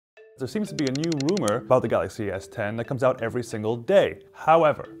There seems to be a new rumor about the Galaxy S10 that comes out every single day.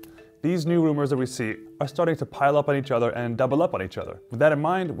 However, these new rumors that we see are starting to pile up on each other and double up on each other. With that in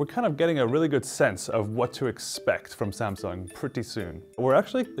mind, we're kind of getting a really good sense of what to expect from Samsung pretty soon. We're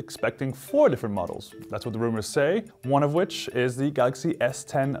actually expecting 4 different models. That's what the rumors say, one of which is the Galaxy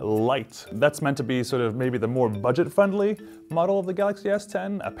S10 Lite. That's meant to be sort of maybe the more budget-friendly model of the Galaxy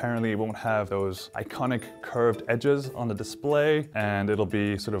S10. Apparently it won't have those iconic curved edges on the display, and it'll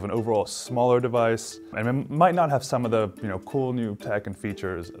be sort of an overall smaller device, and it might not have some of the cool new tech and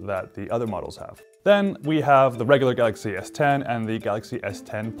features that the other models have. Then we have the regular Galaxy S10 and the Galaxy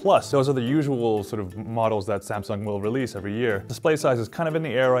S10 Plus. Those are the usual sort of models that Samsung will release every year. Display size is kind of in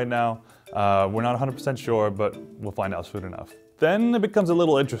the air right now. We're not 100% sure, but we'll find out soon enough. Then it becomes a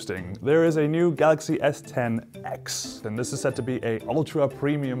little interesting. There is a new Galaxy S10X, and this is said to be a ultra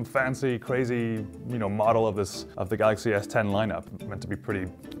premium, fancy, crazy, model of the Galaxy S10 lineup. Meant to be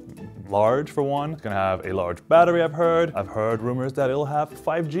pretty large for one. It's gonna have a large battery, I've heard. I've heard rumors that it'll have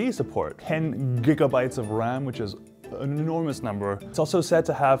 5G support, 10 gigabytes of RAM, which is an enormous number. It's also said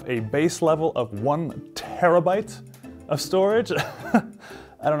to have a base level of 1 terabyte of storage.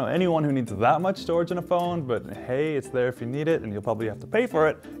 I don't know anyone who needs that much storage in a phone, but hey, it's there if you need it, and you'll probably have to pay for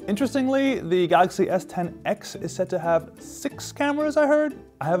it. Interestingly, the Galaxy S10X is said to have 6 cameras, I heard.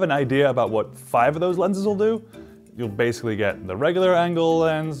 I have an idea about what 5 of those lenses will do. You'll basically get the regular angle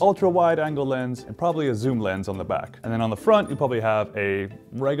lens, ultra wide angle lens, and probably a zoom lens on the back. And then on the front, you'll probably have a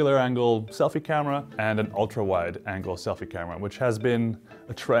regular angle selfie camera and an ultra wide angle selfie camera, which has been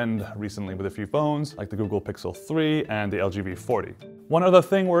a trend recently with a few phones, like the Google Pixel 3 and the LG V40. One other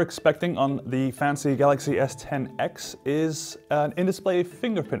thing we're expecting on the fancy Galaxy S10X is an in-display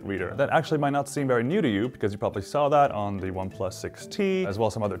fingerprint reader. That actually might not seem very new to you because you probably saw that on the OnePlus 6T, as well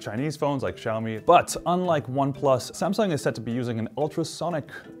as some other Chinese phones like Xiaomi. But unlike OnePlus, Samsung is said to be using an ultrasonic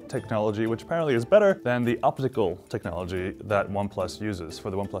technology, which apparently is better than the optical technology that OnePlus uses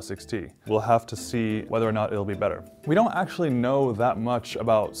for the OnePlus 6T. We'll have to see whether or not it'll be better. We don't actually know that much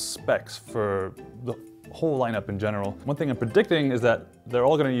about specs for the whole lineup in general. One thing I'm predicting is that they're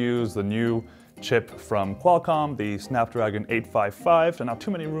all going to use the new chip from Qualcomm, the Snapdragon 855. And not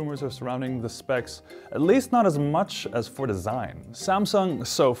too many rumors are surrounding the specs, at least not as much as for design. Samsung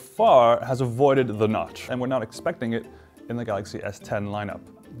so far has avoided the notch, and we're not expecting it in the Galaxy S10 lineup.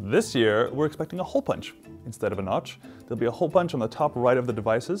 This year, we're expecting a hole punch instead of a notch. There'll be a hole punch on the top right of the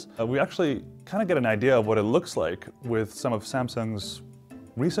devices. We actually kind of get an idea of what it looks like with some of Samsung's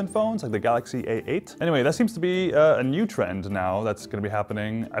recent phones, like the Galaxy A8. Anyway, that seems to be a new trend now that's going to be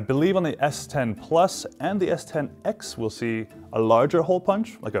happening. I believe on the S10 Plus and the S10X, we'll see a larger hole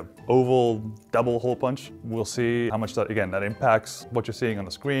punch, like an oval double hole punch. We'll see how much that impacts what you're seeing on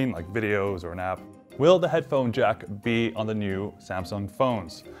the screen, like videos or an app. Will the headphone jack be on the new Samsung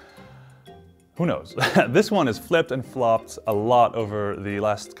phones? Who knows? This one is flipped and flopped a lot over the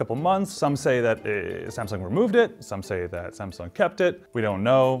last couple months. Some say that Samsung removed it, some say that Samsung kept it. We don't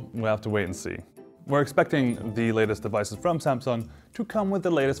know, we'll have to wait and see. We're expecting the latest devices from Samsung to come with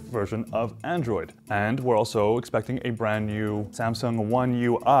the latest version of Android. And we're also expecting a brand new Samsung One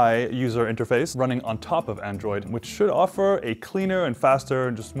UI user interface running on top of Android, which should offer a cleaner and faster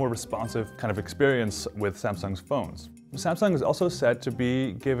and just more responsive kind of experience with Samsung's phones. Samsung is also said to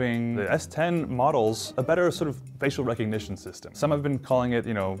be giving the S10 models a better sort of facial recognition system. Some have been calling it,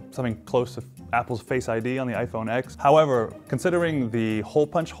 something close to Apple's Face ID on the iPhone X. However, considering the hole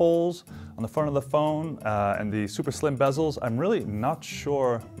punch holes on the front of the phone and the super slim bezels, I'm really not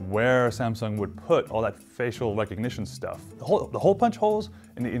sure where Samsung would put all that facial recognition stuff. The hole punch holes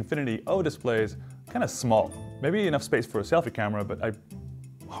in the Infinity O displays, kind of small. Maybe enough space for a selfie camera, but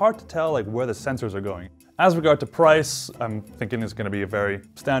hard to tell where the sensors are going. As regard to price, I'm thinking it's going to be a very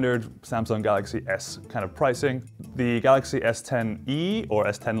standard Samsung Galaxy S kind of pricing. The Galaxy S10e or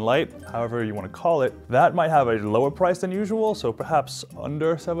S10 Lite, however you want to call it, that might have a lower price than usual, so perhaps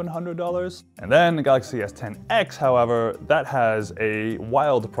under $700. And then the Galaxy S10X, however, that has a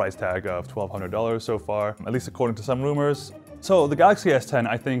wild price tag of $1,200 so far, at least according to some rumors. So the Galaxy S10,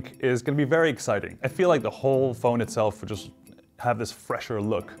 I think, is going to be very exciting. I feel like the whole phone itself would just have this fresher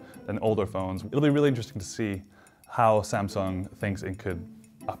look than older phones. It'll be really interesting to see how Samsung thinks it could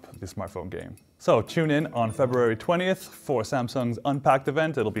up the smartphone game. So tune in on February 20th for Samsung's Unpacked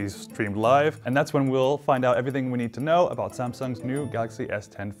event. It'll be streamed live, and that's when we'll find out everything we need to know about Samsung's new Galaxy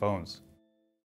S10 phones.